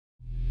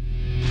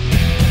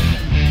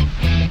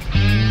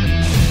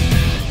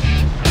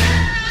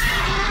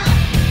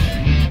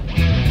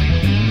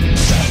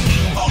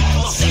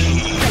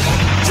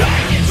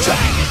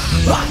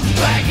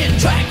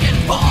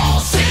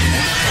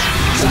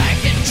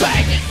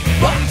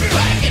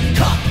Dragon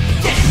Cup.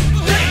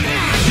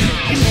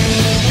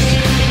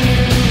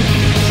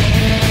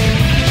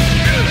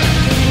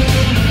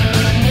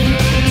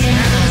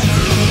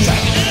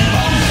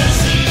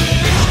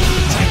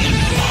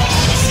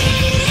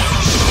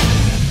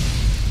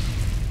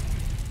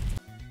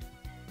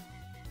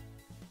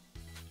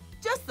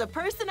 Just the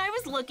person I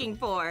was looking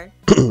for.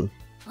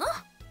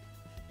 Huh?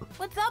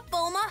 What's up,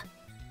 Bulma?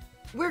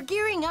 We're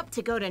gearing up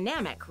to go to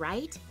Namek,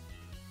 right?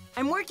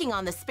 I'm working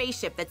on the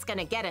spaceship that's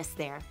gonna get us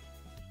there.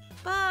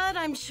 But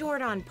I'm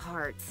short on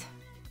parts.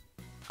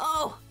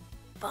 Oh,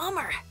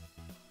 bummer.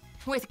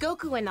 With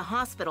Goku in the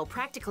hospital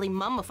practically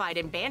mummified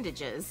in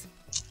bandages,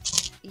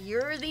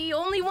 you're the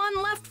only one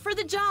left for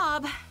the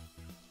job.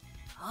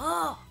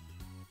 Oh.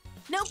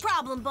 No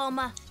problem,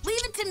 Bulma.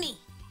 Leave it to me.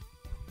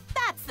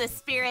 That's the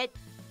spirit.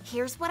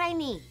 Here's what I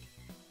need.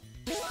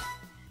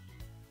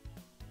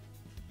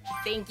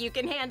 Think you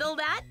can handle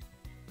that?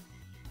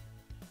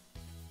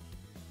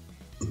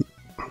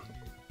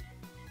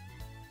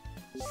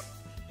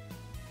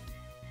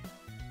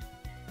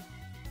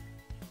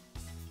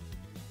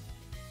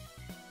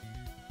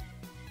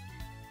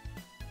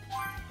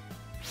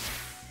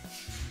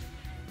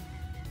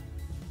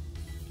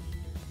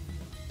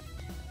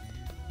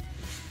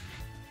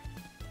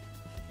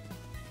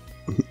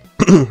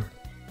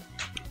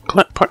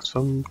 Collect parts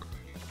from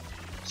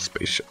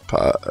spaceship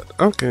pod.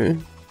 Okay.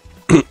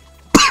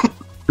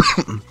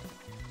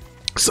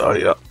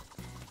 Sorry,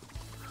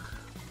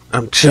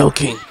 I'm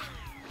choking.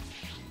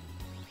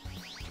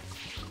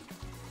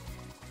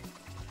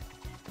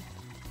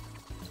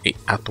 Hey,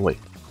 out the way.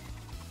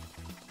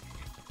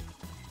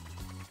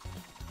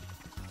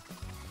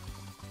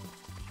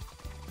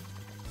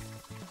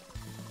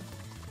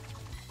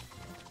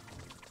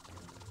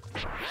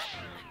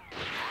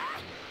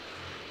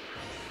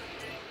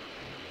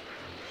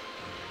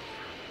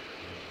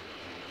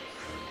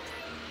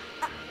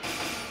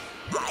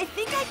 I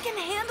think I can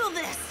handle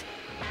this.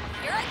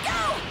 Here I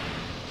go!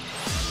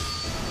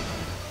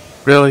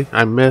 Really?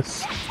 I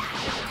missed.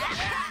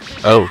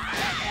 Oh.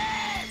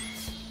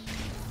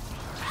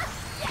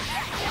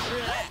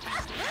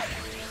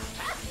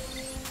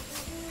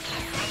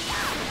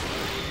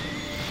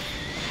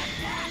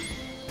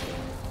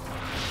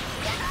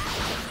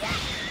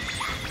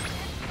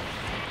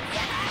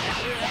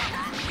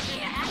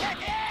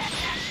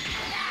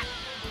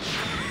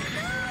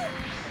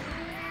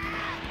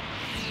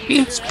 He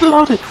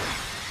exploded.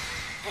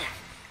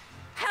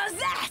 How's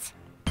that?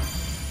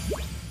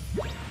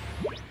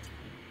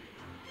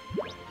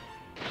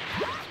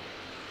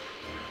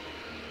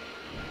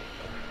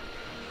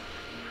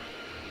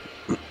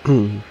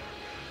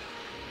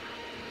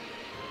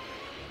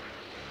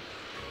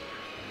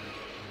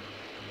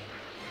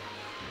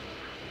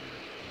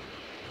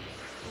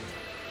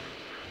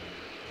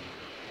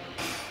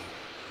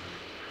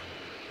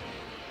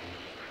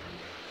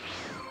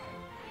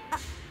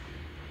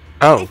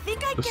 Oh, I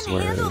think I this can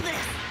way. handle this.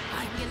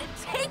 I'm gonna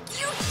take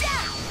you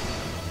down.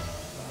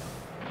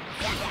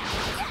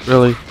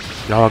 Really?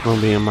 Y'all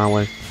gonna be in my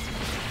way?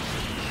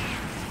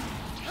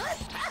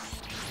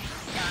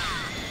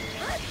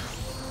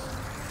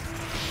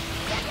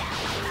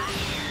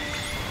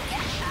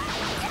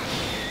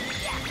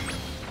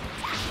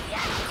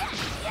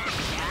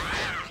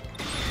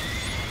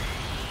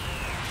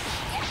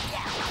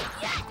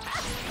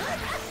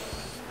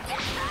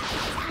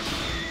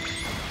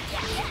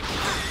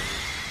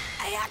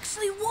 I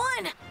actually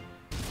won.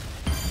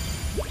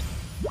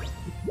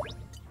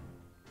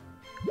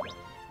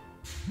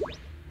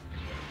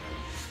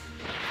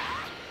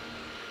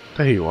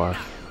 There you are.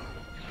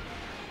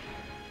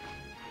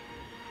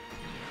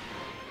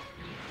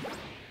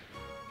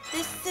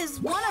 This is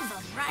one of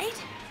them,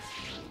 right?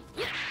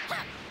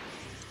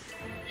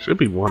 Should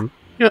be one.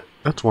 Yeah,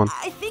 that's one.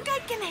 I think I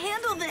can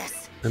handle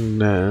this.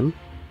 And then...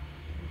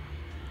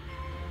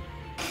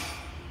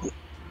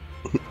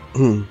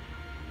 I'm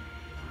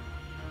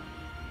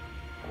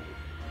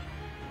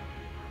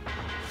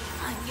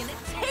gonna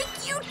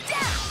take you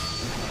down.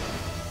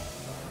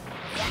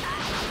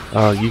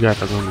 Oh, you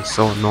guys are gonna be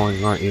so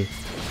annoying, aren't you?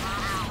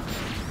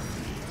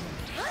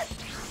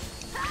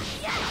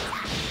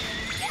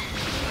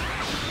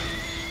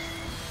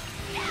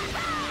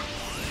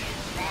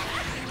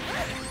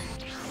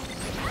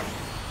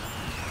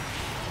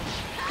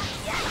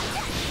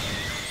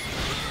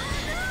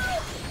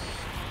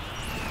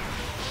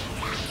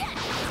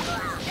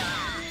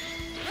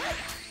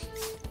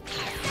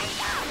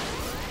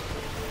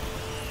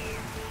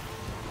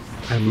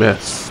 I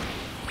missed.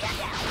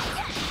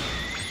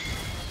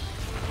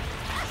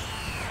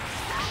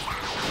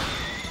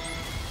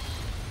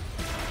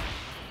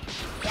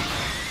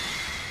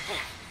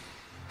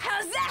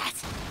 How's that?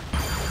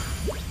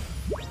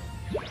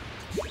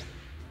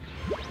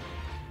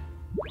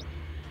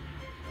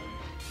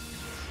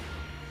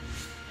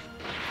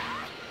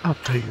 Oh,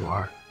 there you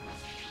are.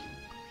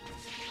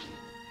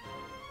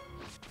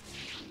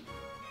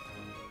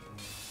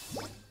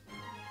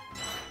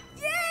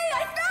 Yay!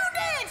 I found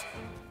it!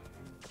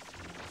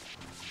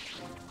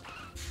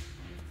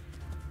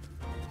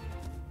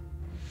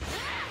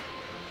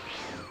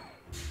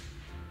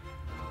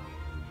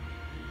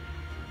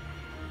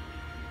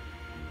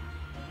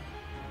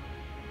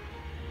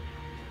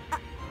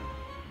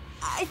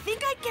 I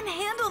think I can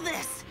handle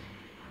this.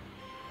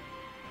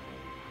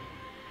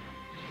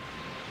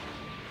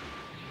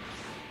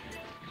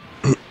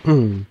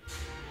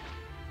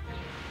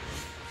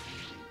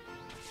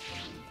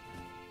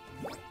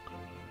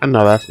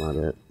 No, that's not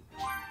it.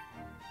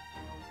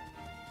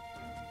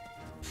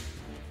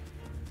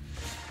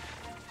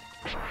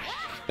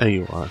 There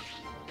you are.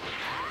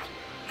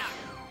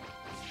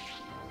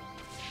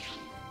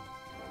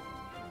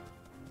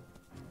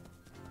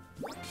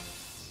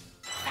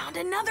 Found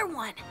another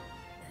one.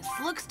 This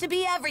looks to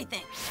be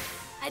everything.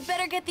 I'd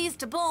better get these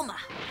to Bulma.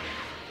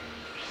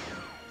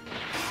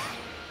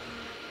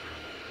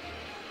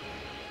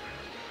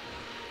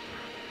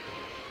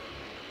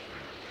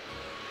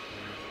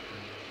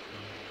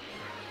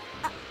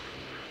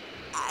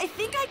 I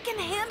think I can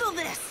handle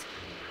this.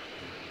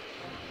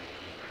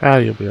 Ah,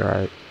 you'll be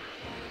alright.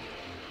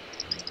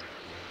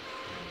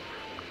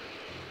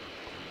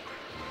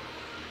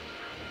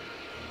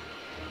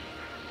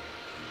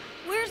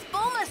 Where's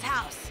Bulma's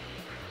house?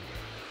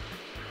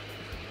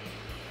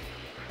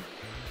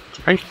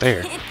 It's right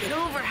there. Can't get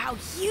over how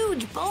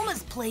huge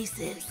Bulma's place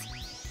is.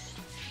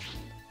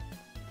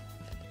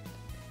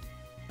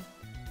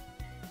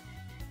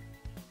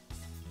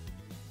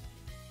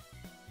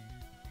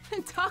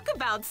 Talk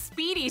about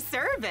speedy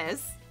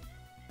service.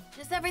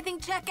 Does everything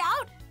check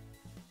out?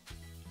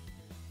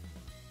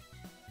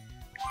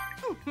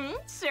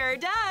 Sure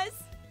does.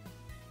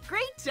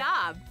 Great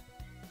job.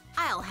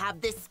 I'll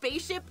have this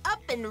spaceship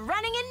up and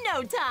running in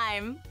no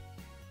time.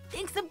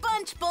 Thanks a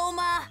bunch,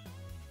 Bulma.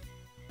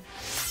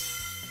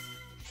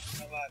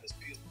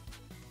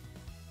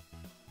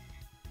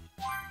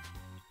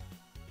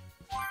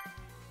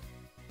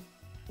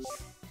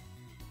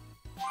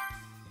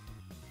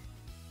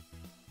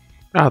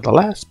 Ah, the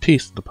last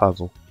piece of the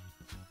puzzle.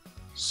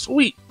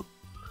 Sweet.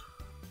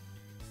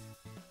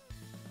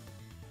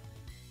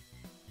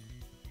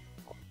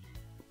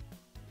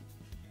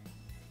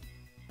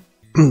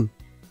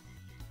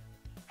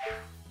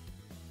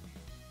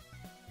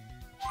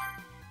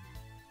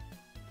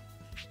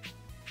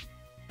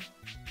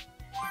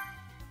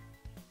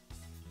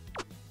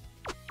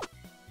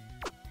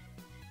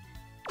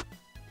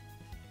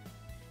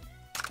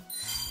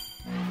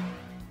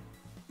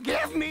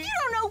 Give me. You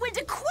don't know when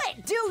to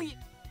quit, do you?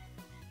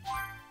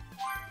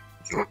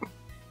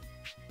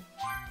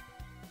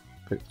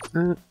 Fix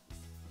that.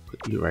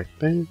 Put you right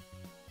there.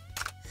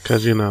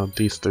 Because, you know,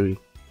 these three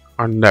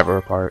are never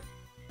apart.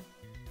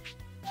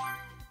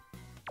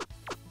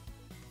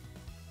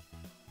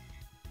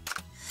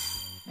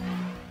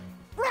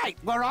 Right,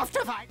 we're off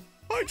to fight.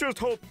 I just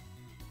hope.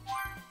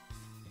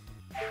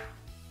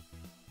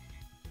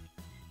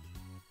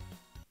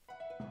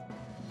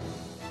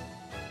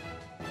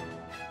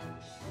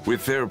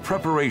 With their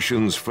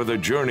preparations for the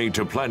journey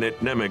to planet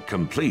Namek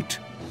complete,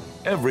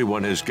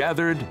 everyone is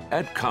gathered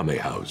at Kame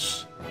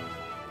House.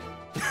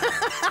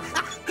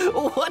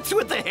 What's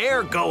with the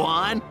hair,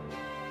 Gohan?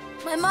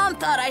 My mom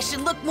thought I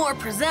should look more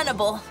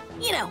presentable.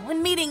 You know,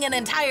 when meeting an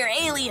entire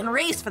alien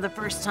race for the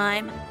first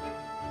time.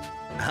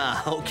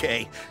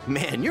 Okay.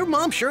 Man, your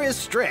mom sure is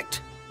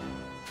strict.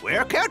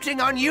 We're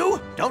counting on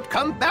you. Don't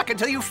come back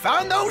until you've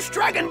found those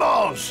Dragon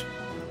Balls.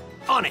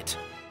 On it.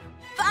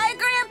 Bye,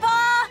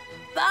 Grandpa!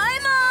 Bye,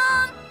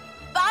 Mom!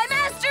 Bye,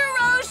 Master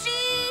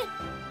Roshi!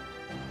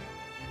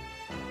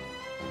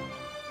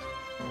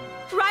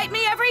 Write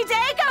me every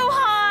day,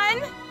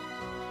 Gohan!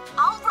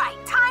 All right,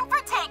 time for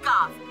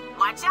takeoff.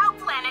 Watch out,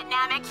 Planet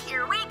Namek,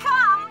 here we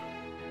come!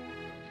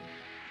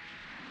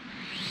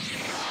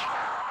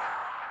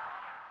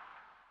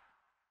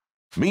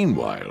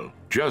 Meanwhile,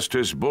 just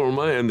as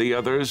Bulma and the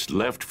others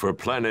left for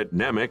planet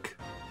Namek,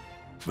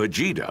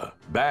 Vegeta,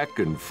 back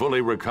and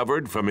fully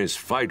recovered from his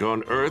fight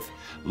on Earth,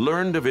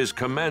 learned of his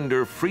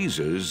commander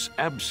Frieza's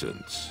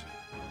absence.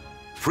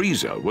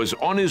 Frieza was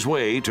on his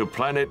way to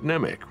planet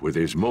Namek with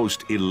his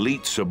most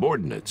elite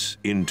subordinates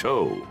in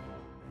tow.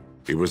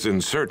 He was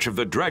in search of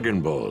the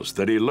Dragon Balls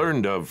that he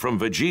learned of from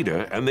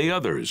Vegeta and the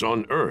others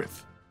on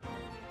Earth.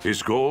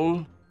 His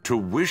goal? To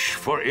wish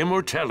for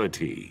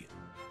immortality.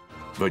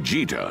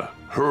 Vegeta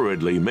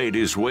hurriedly made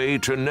his way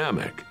to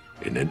Namek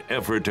in an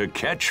effort to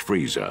catch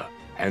Frieza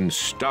and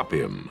stop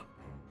him.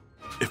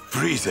 If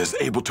Frieza is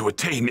able to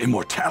attain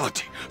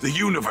immortality, the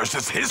universe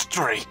is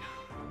history.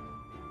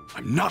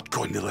 I'm not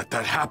going to let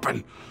that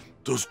happen.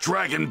 Those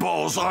Dragon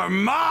Balls are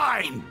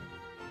mine!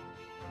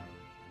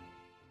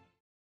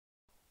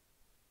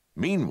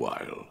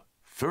 Meanwhile,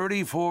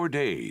 34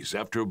 days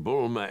after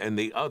Bulma and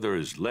the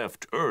others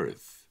left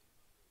Earth,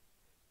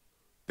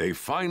 they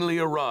finally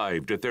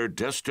arrived at their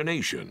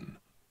destination,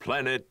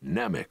 planet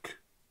Namek.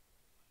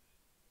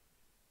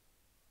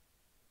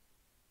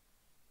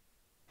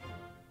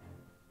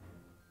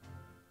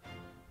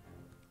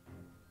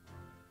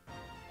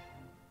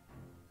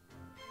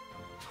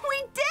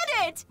 We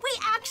did it! We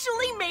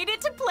actually made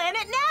it to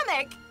planet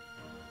Namek!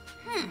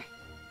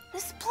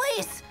 This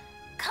place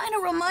kind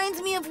of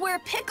reminds me of where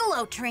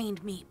Piccolo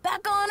trained me,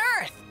 back on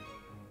Earth.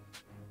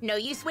 No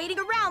use waiting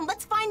around,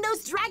 let's find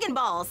those Dragon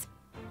Balls!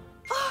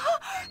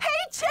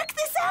 Hey, check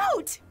this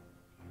out!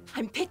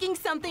 I'm picking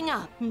something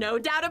up. No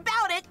doubt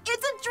about it.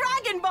 It's a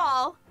Dragon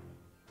Ball.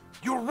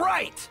 You're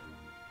right!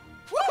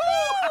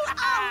 Woohoo!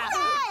 All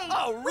right!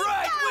 All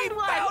right, we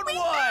found We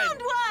one!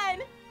 found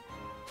one!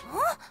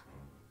 Huh?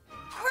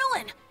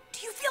 Krillin, do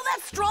you feel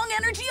that strong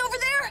energy over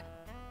there?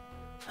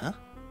 Huh?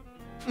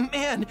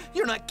 Man,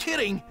 you're not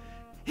kidding.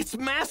 It's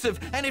massive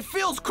and it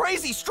feels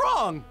crazy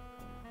strong.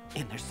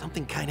 And there's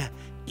something kind of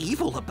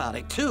evil about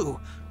it, too.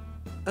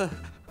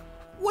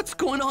 What's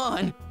going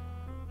on?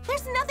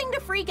 There's nothing to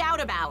freak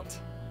out about.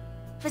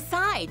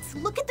 Besides,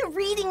 look at the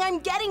reading I'm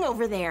getting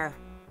over there.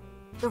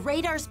 The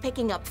radar's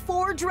picking up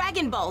 4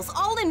 Dragon Balls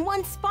all in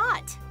one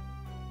spot.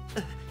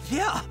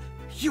 Yeah,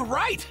 you're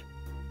right.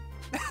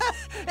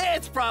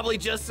 It's probably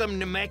just some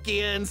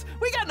Namekians.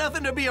 We got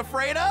nothing to be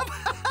afraid of.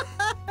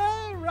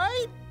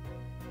 Right?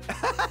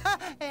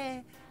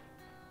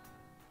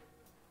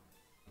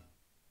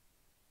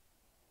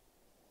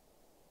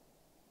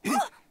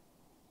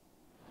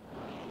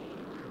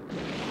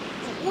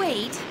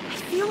 Wait, I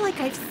feel like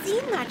I've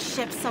seen that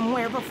ship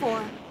somewhere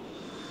before.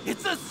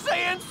 It's a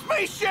Saiyan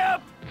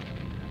spaceship!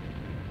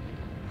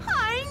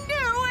 I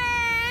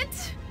knew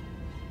it!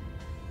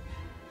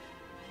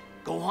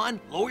 Go on,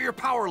 lower your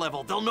power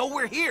level. They'll know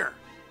we're here.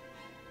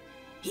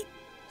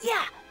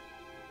 Yeah.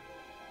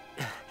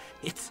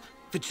 It's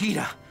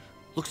Vegeta.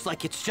 Looks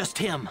like it's just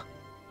him.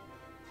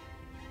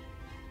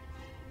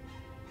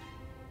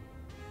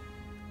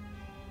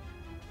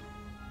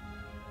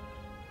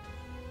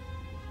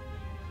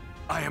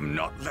 I am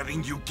not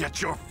letting you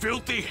get your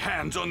filthy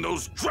hands on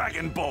those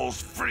Dragon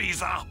Balls,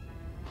 Frieza!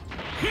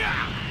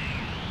 Yeah!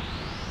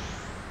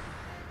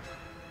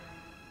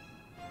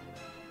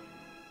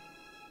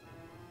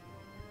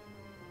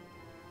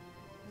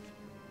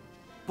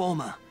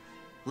 Bulma,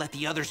 let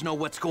the others know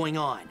what's going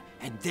on,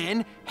 and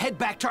then head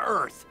back to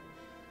Earth.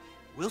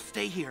 We'll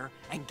stay here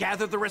and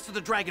gather the rest of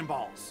the Dragon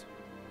Balls.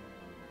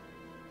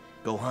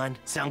 Gohan,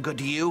 sound good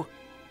to you?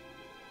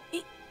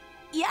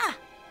 Yeah.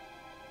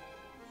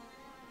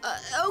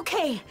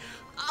 Okay.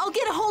 I'll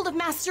get a hold of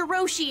Master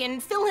Roshi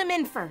and fill him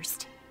in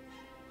first.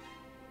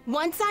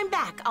 Once I'm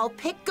back, I'll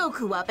pick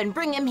Goku up and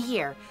bring him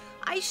here.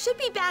 I should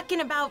be back in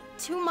about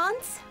 2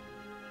 months.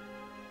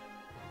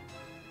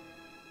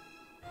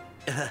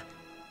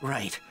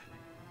 Right.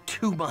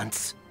 2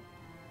 months.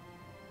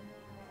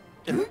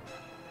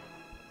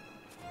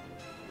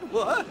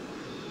 What?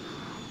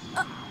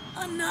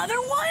 Another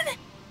one?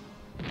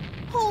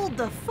 Hold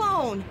the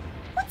phone.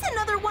 What's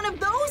another one of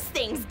those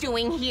things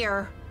doing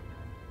here?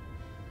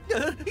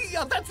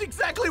 Yeah, that's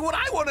exactly what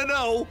I want to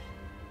know!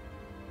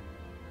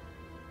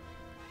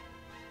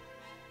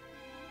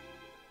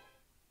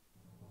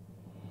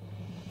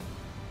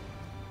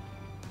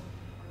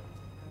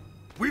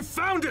 We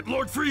found it,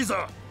 Lord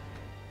Frieza!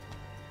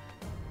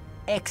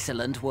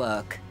 Excellent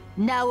work.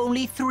 Now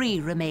only 3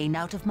 remain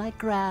out of my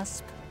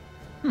grasp.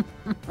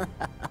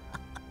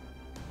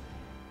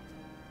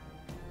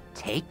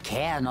 Take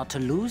care not to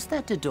lose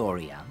that,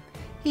 Dodoria.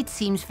 It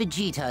seems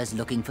Vegeta is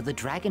looking for the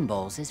Dragon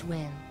Balls as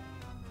well.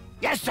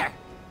 Yes, sir!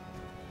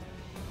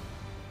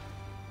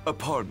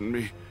 Pardon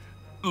me,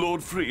 Lord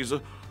Frieza.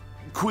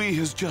 Qui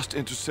has just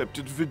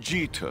intercepted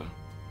Vegeta.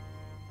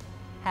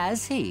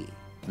 Has he?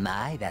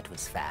 My, that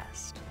was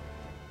fast.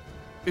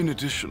 In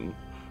addition,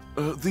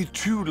 the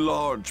 2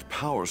 large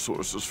power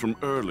sources from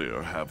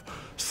earlier have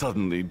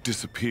suddenly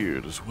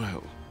disappeared as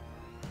well.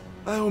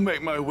 I will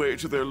make my way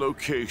to their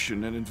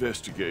location and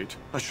investigate.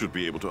 I should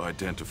be able to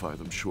identify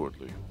them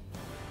shortly.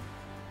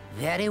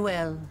 Very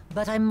well,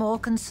 but I'm more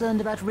concerned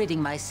about ridding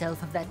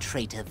myself of that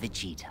traitor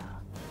Vegeta.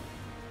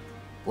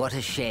 What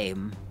a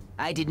shame.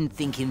 I didn't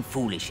think him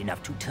foolish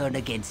enough to turn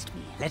against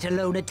me, let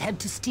alone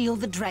attempt to steal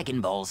the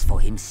Dragon Balls for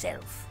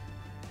himself.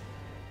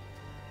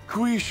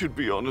 Qui should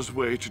be on his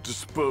way to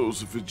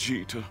dispose of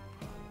Vegeta.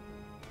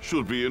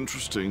 Should be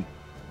interesting.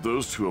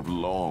 Those 2 have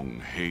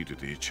long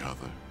hated each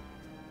other.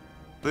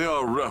 They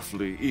are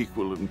roughly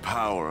equal in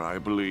power, I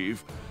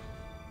believe.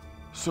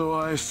 So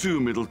I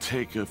assume it'll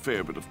take a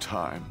fair bit of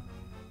time.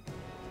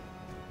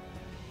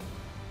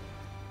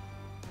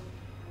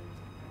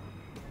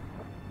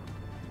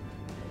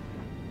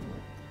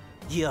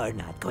 You're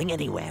not going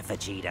anywhere,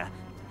 Vegeta.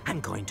 I'm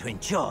going to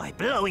enjoy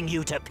blowing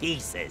you to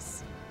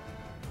pieces.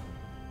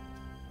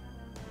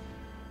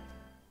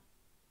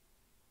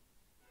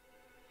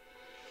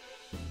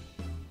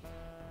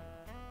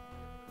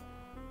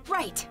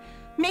 Right.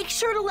 Make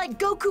sure to let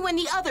Goku and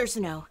the others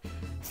know.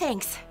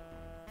 Thanks.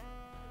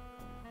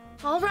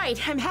 All right,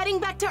 I'm heading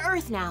back to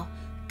Earth now.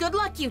 Good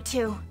luck, you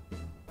 2.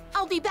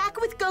 I'll be back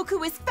with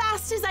Goku as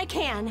fast as I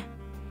can.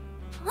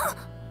 Huh?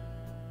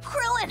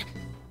 Krillin!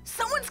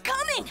 Someone's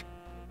coming!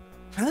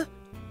 Huh?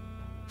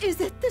 Is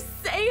it the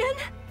Saiyan?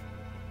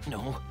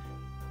 No.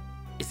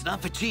 It's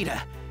not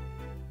Vegeta.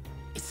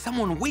 It's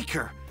someone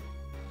weaker.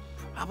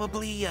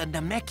 Probably a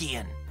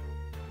Namekian.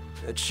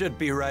 It should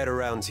be right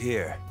around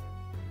here.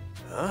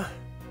 Huh?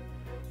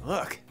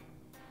 Look.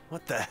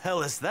 What the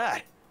hell is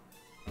that?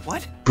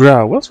 What?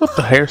 Bruh, what's with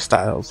the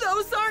hairstyles?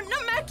 Those aren't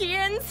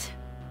Namekians!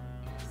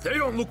 They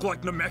don't look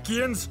like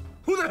Namekians!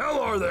 Who the hell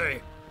are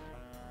they?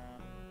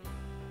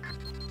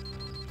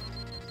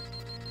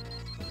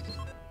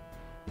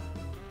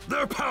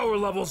 Their power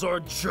levels are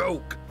a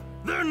joke.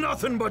 They're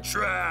nothing but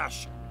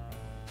trash.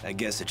 I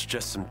guess it's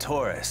just some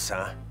tourists,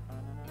 huh?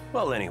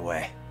 Well,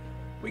 anyway,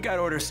 we got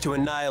orders to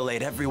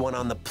annihilate everyone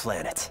on the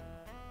planet.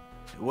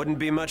 It wouldn't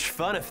be much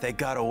fun if they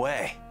got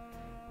away.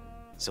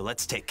 So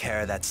let's take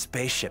care of that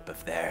spaceship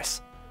of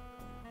theirs.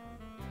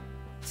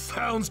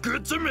 Sounds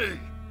good to me.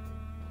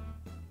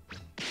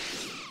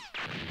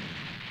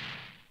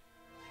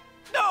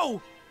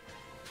 No!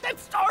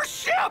 That's our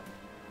ship!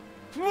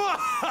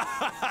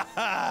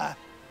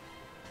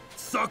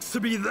 Sucks to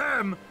be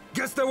them.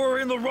 Guess they were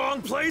in the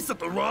wrong place at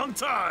the wrong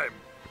time.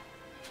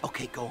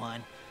 Okay,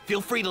 Gohan.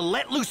 Feel free to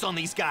let loose on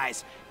these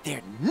guys.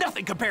 They're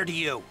nothing compared to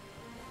you.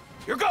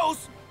 Here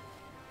goes!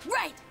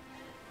 Right!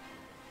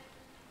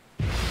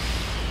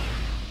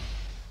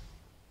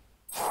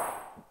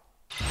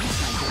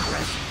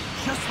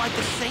 Just like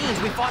the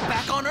Saiyans we fought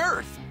back on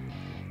Earth.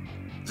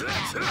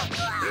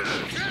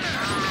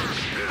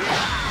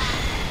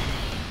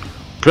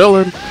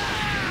 Krillin,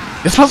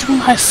 you're supposed to be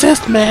my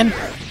assist, man.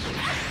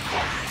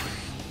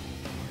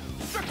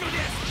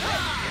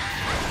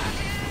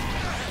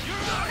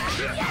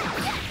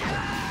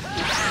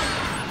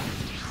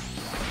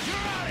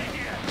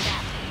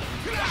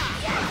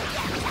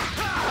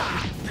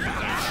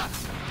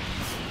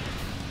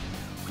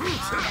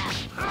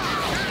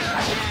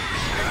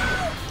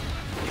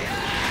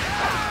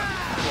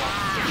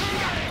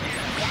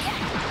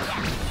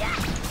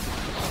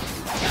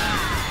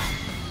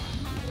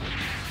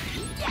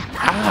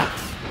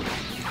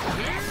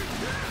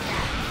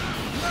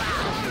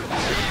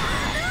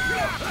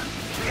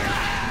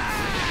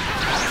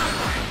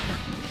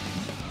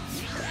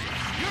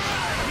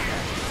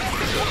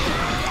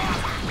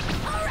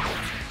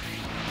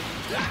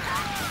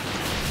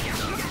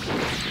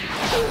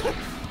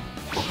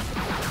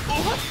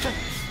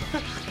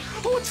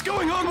 What's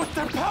going on with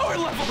their power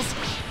levels?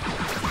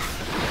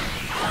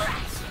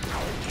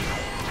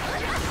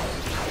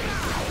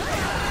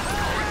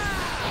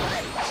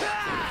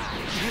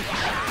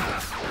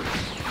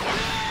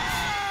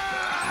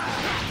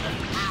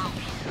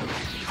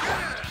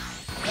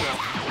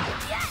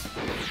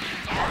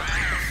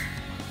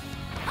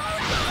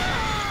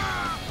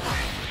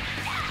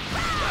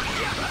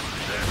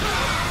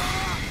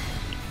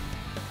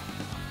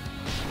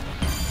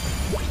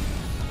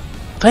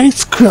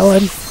 Thanks,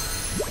 Krillin.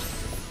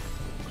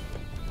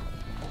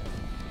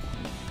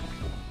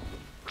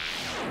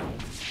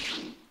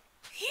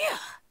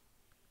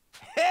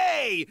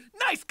 Hey!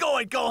 Nice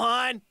going,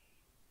 Gohan!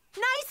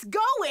 Nice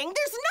going?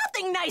 There's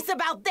nothing nice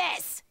about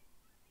this!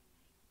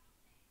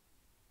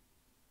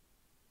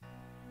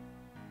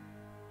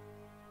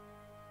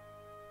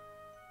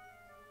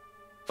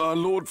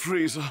 Lord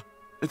Frieza,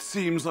 it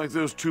seems like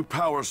those two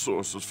power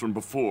sources from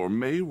before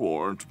may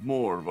warrant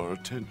more of our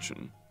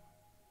attention.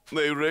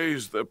 They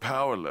raised their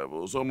power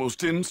levels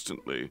almost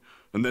instantly,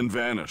 and then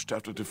vanished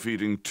after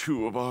defeating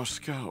 2 of our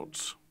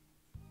scouts.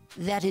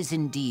 That is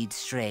indeed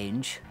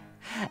strange.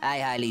 I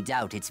highly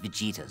doubt it's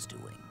Vegeta's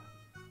doing.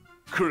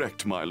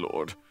 Correct, my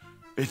lord.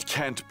 It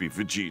can't be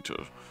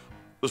Vegeta.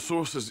 The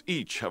sources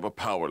each have a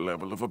power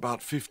level of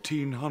about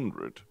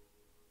 1,500.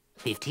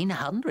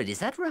 1,500, is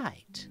that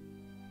right?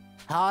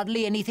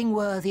 Hardly anything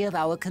worthy of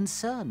our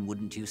concern,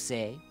 wouldn't you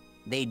say?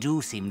 They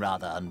do seem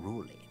rather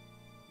unruly.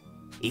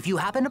 If you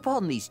happen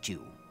upon these 2,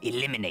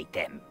 eliminate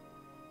them.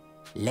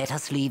 Let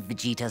us leave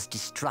Vegeta's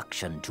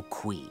destruction to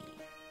Qui.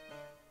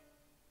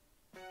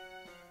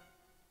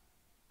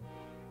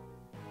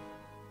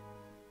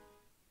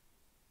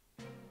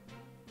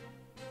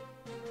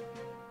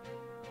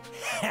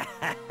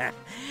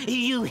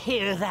 You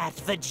hear that,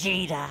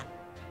 Vegeta?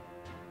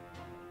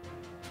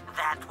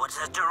 That was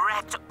a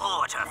direct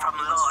order from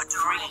Lord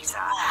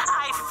Frieza.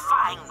 I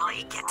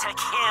finally get to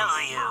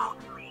kill you.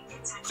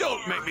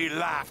 Don't make me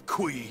laugh,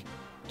 Qui.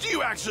 Do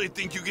you actually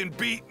think you can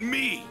beat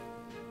me?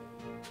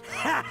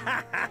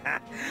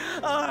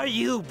 Are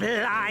you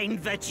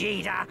blind,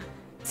 Vegeta?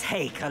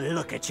 Take a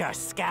look at your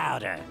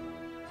scouter.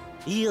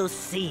 You'll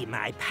see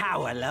my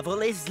power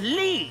level is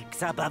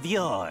leagues above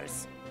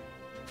yours.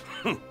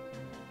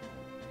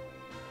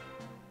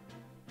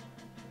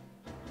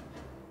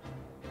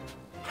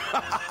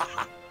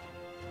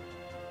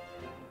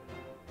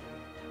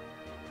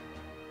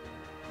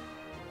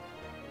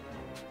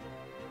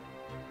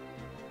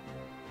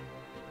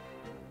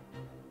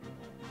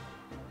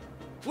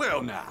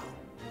 Well now.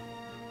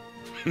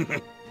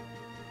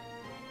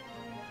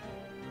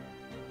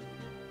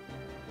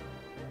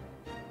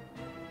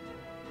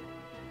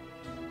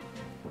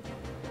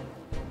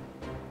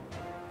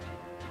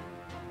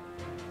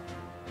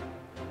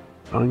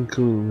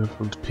 Uncooling them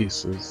into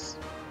pieces.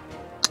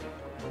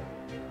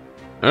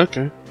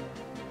 Okay.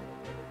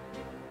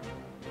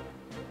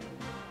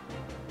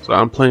 So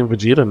I'm playing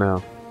Vegeta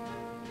now.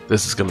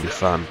 This is gonna be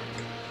fun.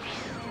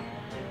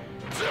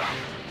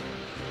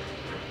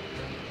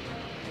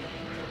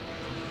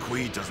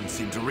 Qui doesn't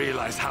seem to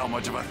realize how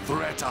much of a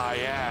threat I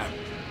am.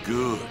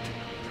 Good.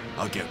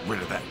 I'll get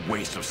rid of that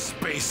waste of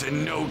space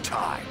in no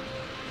time.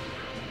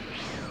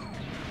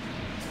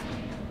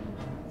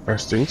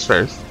 First things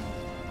first.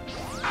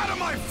 Out of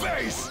my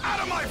face! Out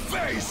of my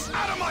face!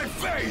 Out of my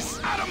face!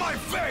 Out of my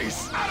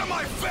face! Out of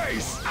my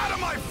face! Out of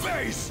my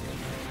face!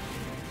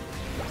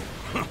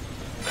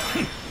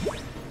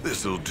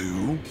 This'll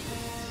do.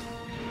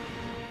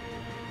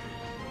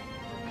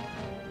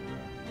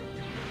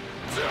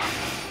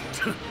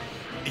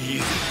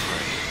 Easy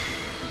prey.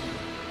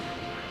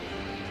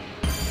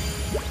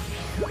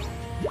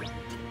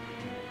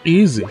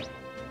 Easy.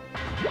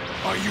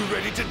 Are you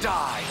ready to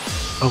die?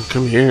 Oh,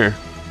 come here.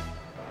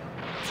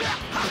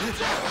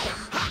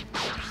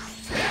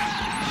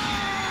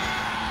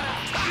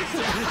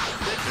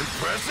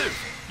 Impressive.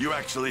 You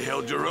actually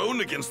held your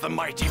own against the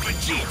mighty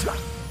Vegeta.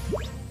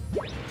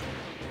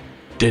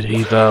 Did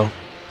he, though?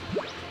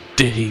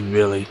 Did he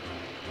really?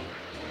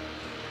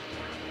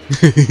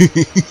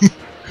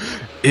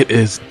 It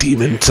is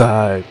demon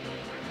time.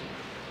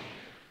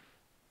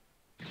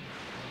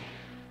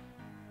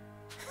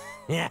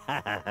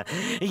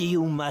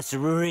 You must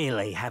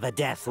really have a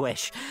death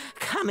wish,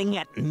 coming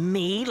at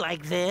me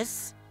like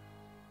this?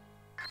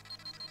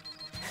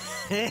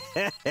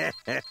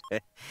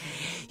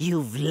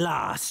 You've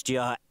lost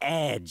your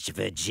edge,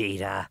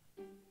 Vegeta.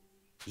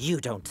 You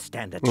don't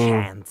stand a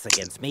chance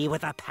against me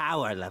with a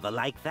power level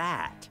like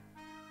that.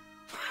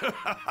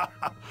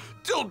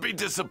 Don't be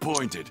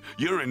disappointed.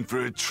 You're in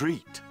for a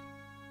treat.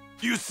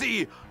 You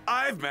see,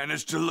 I've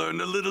managed to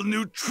learn a little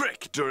new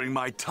trick during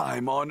my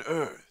time on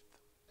Earth.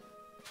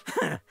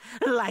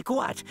 Like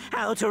what?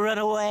 How to run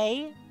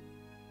away?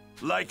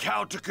 Like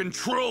how to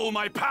control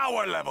my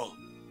power level.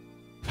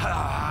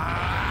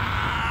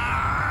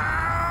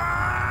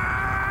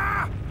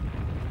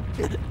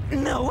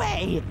 No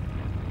way!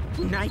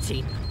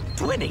 19,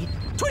 20,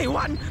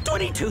 21,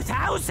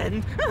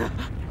 22,000!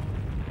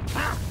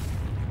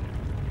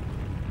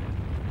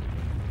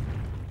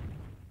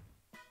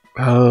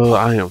 Oh,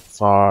 I am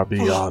far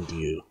beyond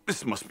you.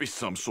 This must be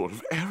some sort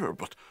of error,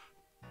 but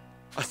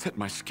I set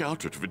my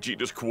scouter to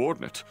Vegeta's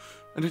coordinate,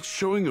 and it's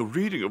showing a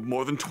reading of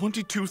more than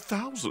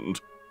 22,000.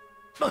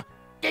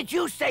 Did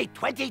you say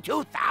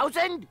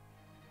 22,000?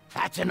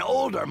 That's an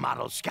older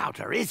model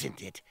scouter,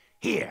 isn't it?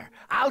 Here,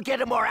 I'll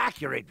get a more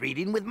accurate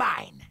reading with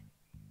mine.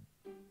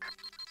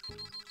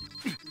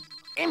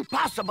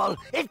 Impossible!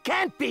 It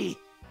can't be!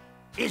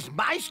 Is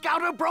my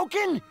scouter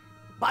broken?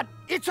 But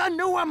it's a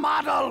newer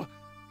model!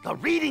 The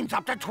reading's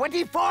up to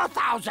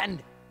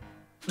 24,000!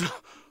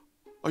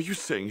 Are you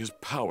saying his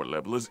power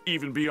level is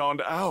even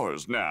beyond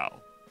ours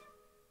now?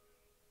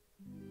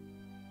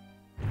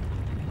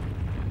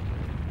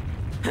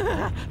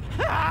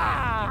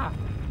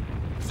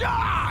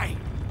 Die!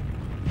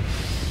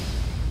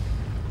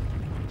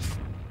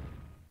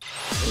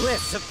 We're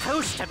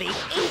supposed to be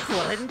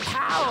equal in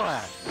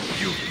power!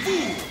 You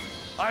fool!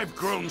 I've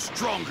grown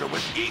stronger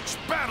with each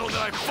battle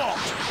that I've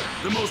fought.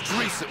 The most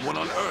recent one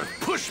on Earth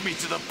pushed me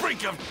to the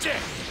brink of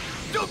death.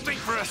 Don't think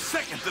for a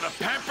second that a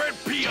pampered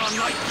peon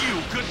like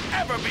you could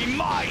ever be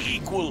my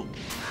equal.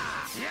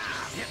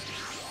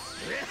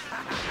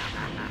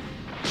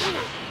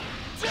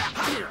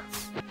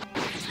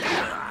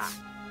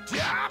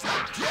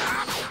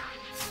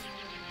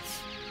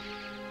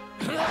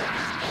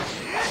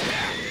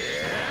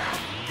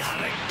 Got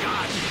a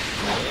gun!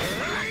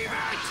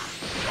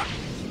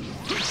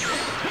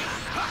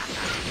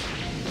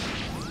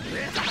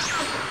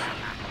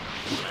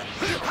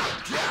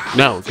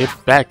 No, get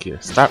back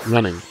here. Stop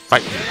running.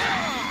 Fight me.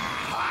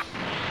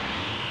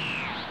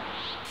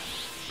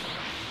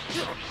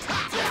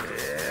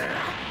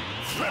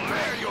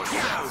 Prepare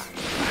yourself!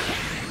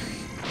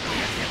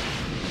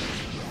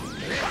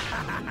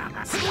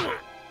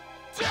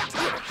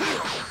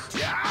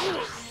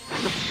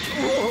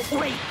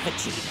 Wait,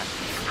 Vegeta.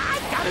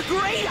 I've got a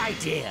great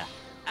idea.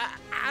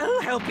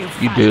 I'll help you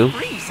fight do?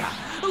 Frieza.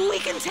 We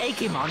can take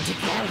him on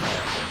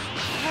together.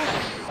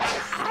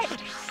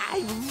 I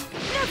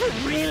never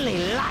really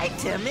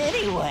liked him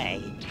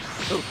anyway.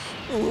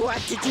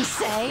 What did you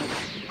say?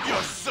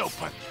 You're so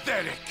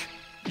pathetic!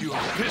 You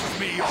have pissed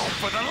me off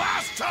for the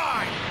last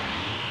time!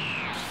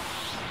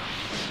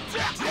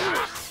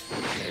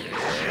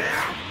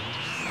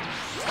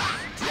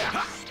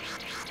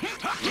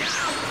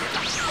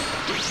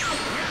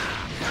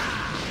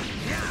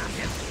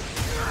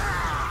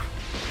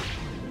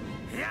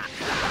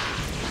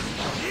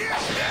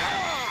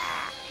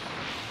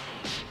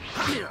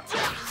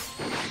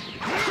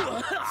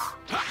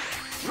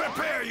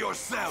 Prepare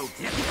yourself!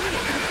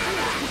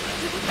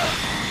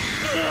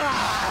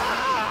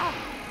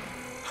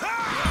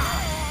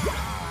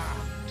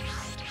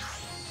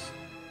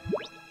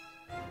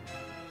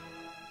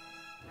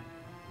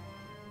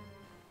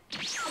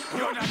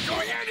 You're not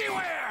going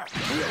anywhere!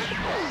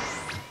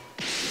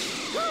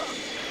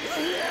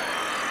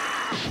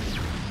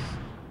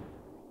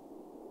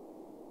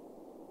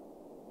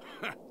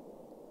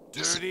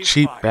 Dirty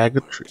Cheap bag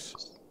of fireworks.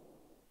 tricks.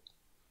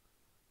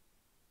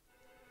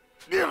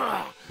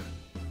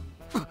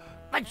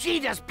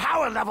 Vegeta's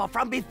power level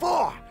from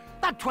before!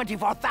 That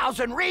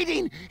 24,000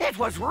 reading, it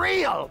was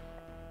real!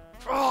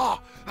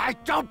 Oh, I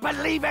don't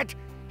believe it!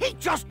 He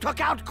just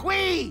took out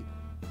Qui!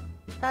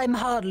 I'm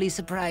hardly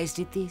surprised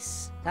at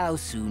this. How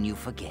soon you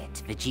forget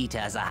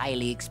Vegeta is a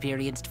highly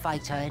experienced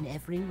fighter in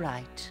every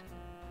right.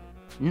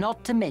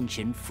 Not to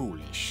mention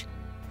foolish.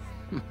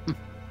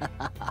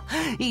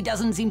 He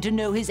doesn't seem to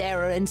know his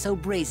error and so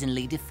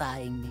brazenly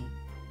defying me.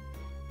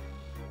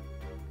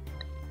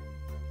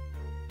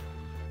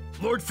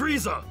 Lord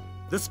Frieza,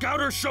 the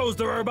scouter shows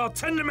there are about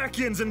 10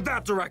 Namekians in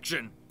that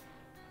direction.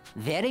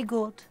 Very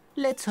good.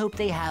 Let's hope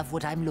they have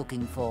what I'm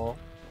looking for.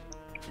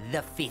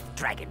 The 5th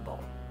Dragon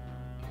Ball.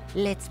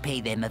 Let's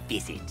pay them a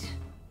visit.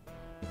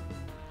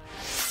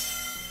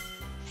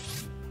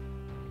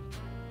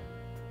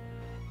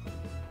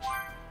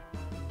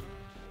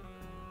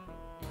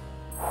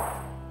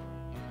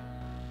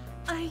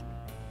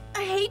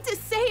 I hate to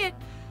say it,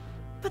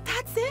 but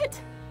that's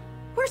it.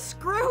 We're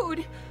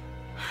screwed.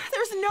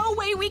 There's no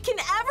way we can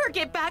ever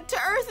get back to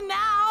Earth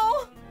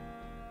now.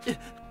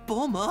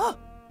 Bulma,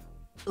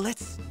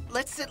 let's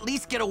at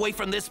least get away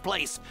from this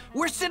place.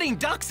 We're sitting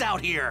ducks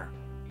out here.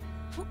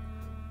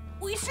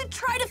 We should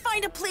try to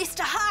find a place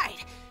to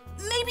hide.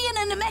 Maybe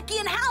in a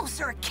Namekian house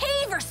or a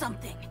cave or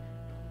something.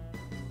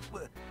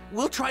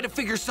 We'll try to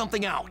figure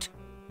something out.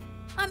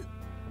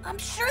 I'm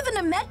sure the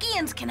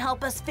Namekians can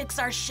help us fix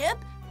our ship,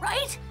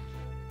 right?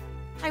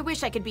 I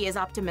wish I could be as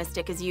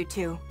optimistic as you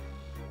two.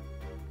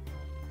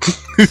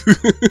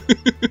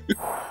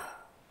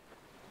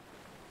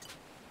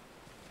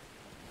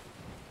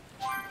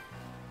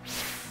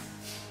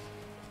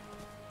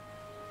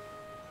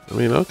 I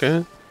mean,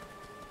 okay.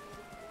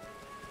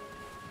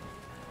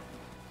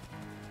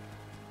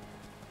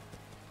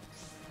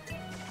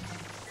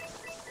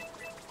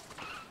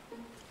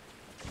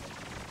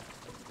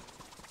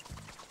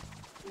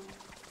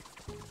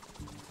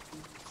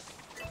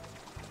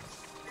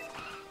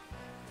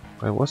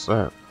 Wait, what's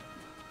that?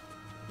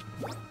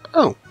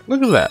 Oh,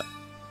 look at that.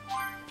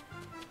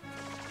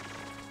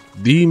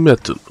 The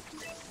metal.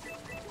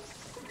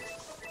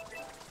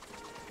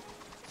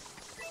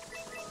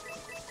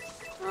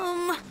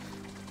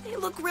 They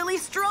look really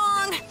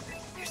strong.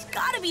 There's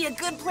gotta be a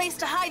good place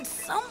to hide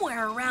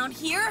somewhere around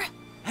here.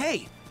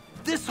 Hey,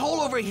 this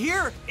hole over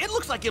here, it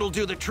looks like it'll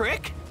do the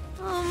trick.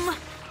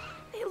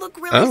 They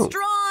look really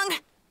strong.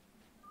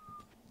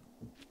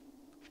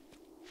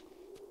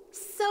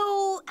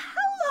 So,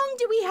 how long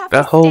do we have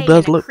that to hole stay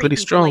does in a look pretty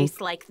creepy strong.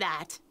 place like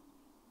that?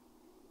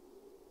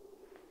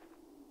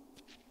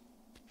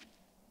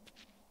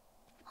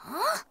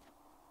 Huh?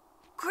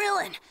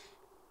 Krillin,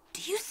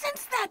 do you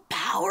sense that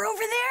power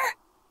over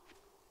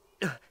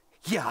there?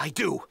 Yeah, I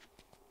do.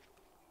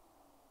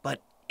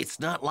 But it's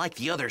not like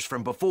the others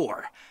from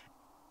before.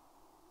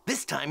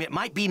 This time it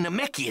might be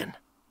Namekian.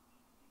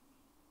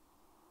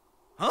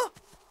 Huh?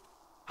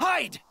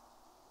 Hide!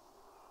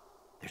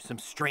 There's some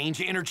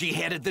strange energy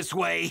headed this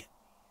way.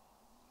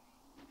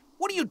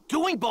 What are you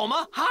doing,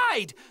 Bulma?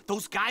 Hide!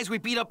 Those guys we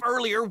beat up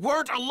earlier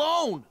weren't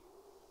alone!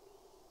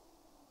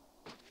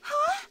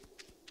 Huh?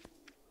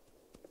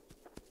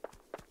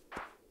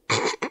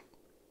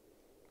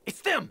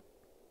 It's them!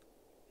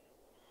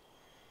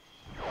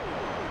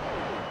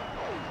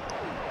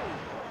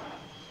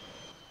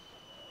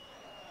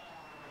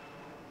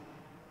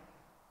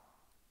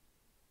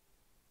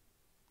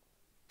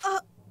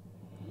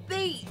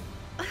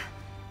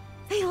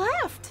 They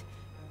left.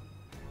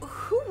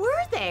 Who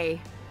were they?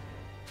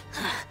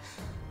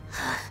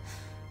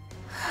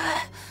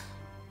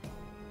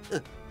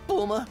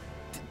 Bulma,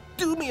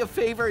 do me a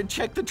favor and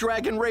check the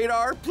Dragon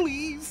Radar,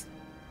 please.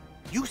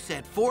 You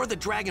said 4 of the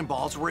Dragon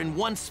Balls were in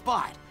one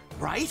spot,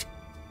 right?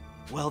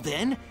 Well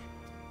then,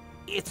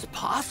 it's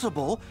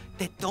possible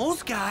that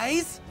those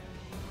guys...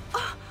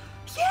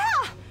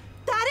 Yeah!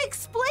 That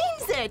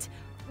explains it!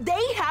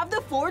 They have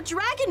the 4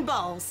 Dragon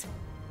Balls!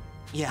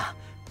 Yeah,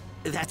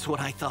 that's what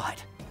I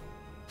thought.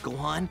 Go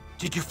on,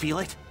 did you feel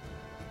it?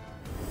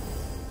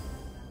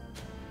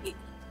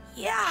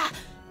 Yeah,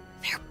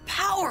 their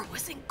power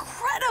was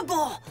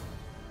incredible!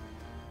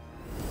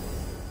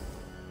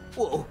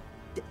 Whoa,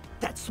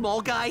 that small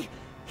guy,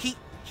 he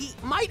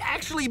might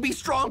actually be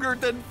stronger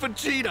than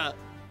Vegeta.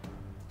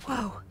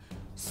 Whoa,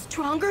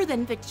 stronger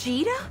than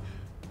Vegeta?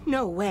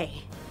 No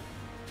way.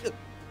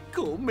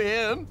 Cool,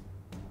 man.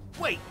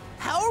 Wait,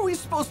 how are we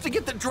supposed to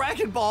get the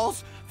Dragon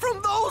Balls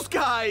from those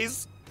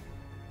guys?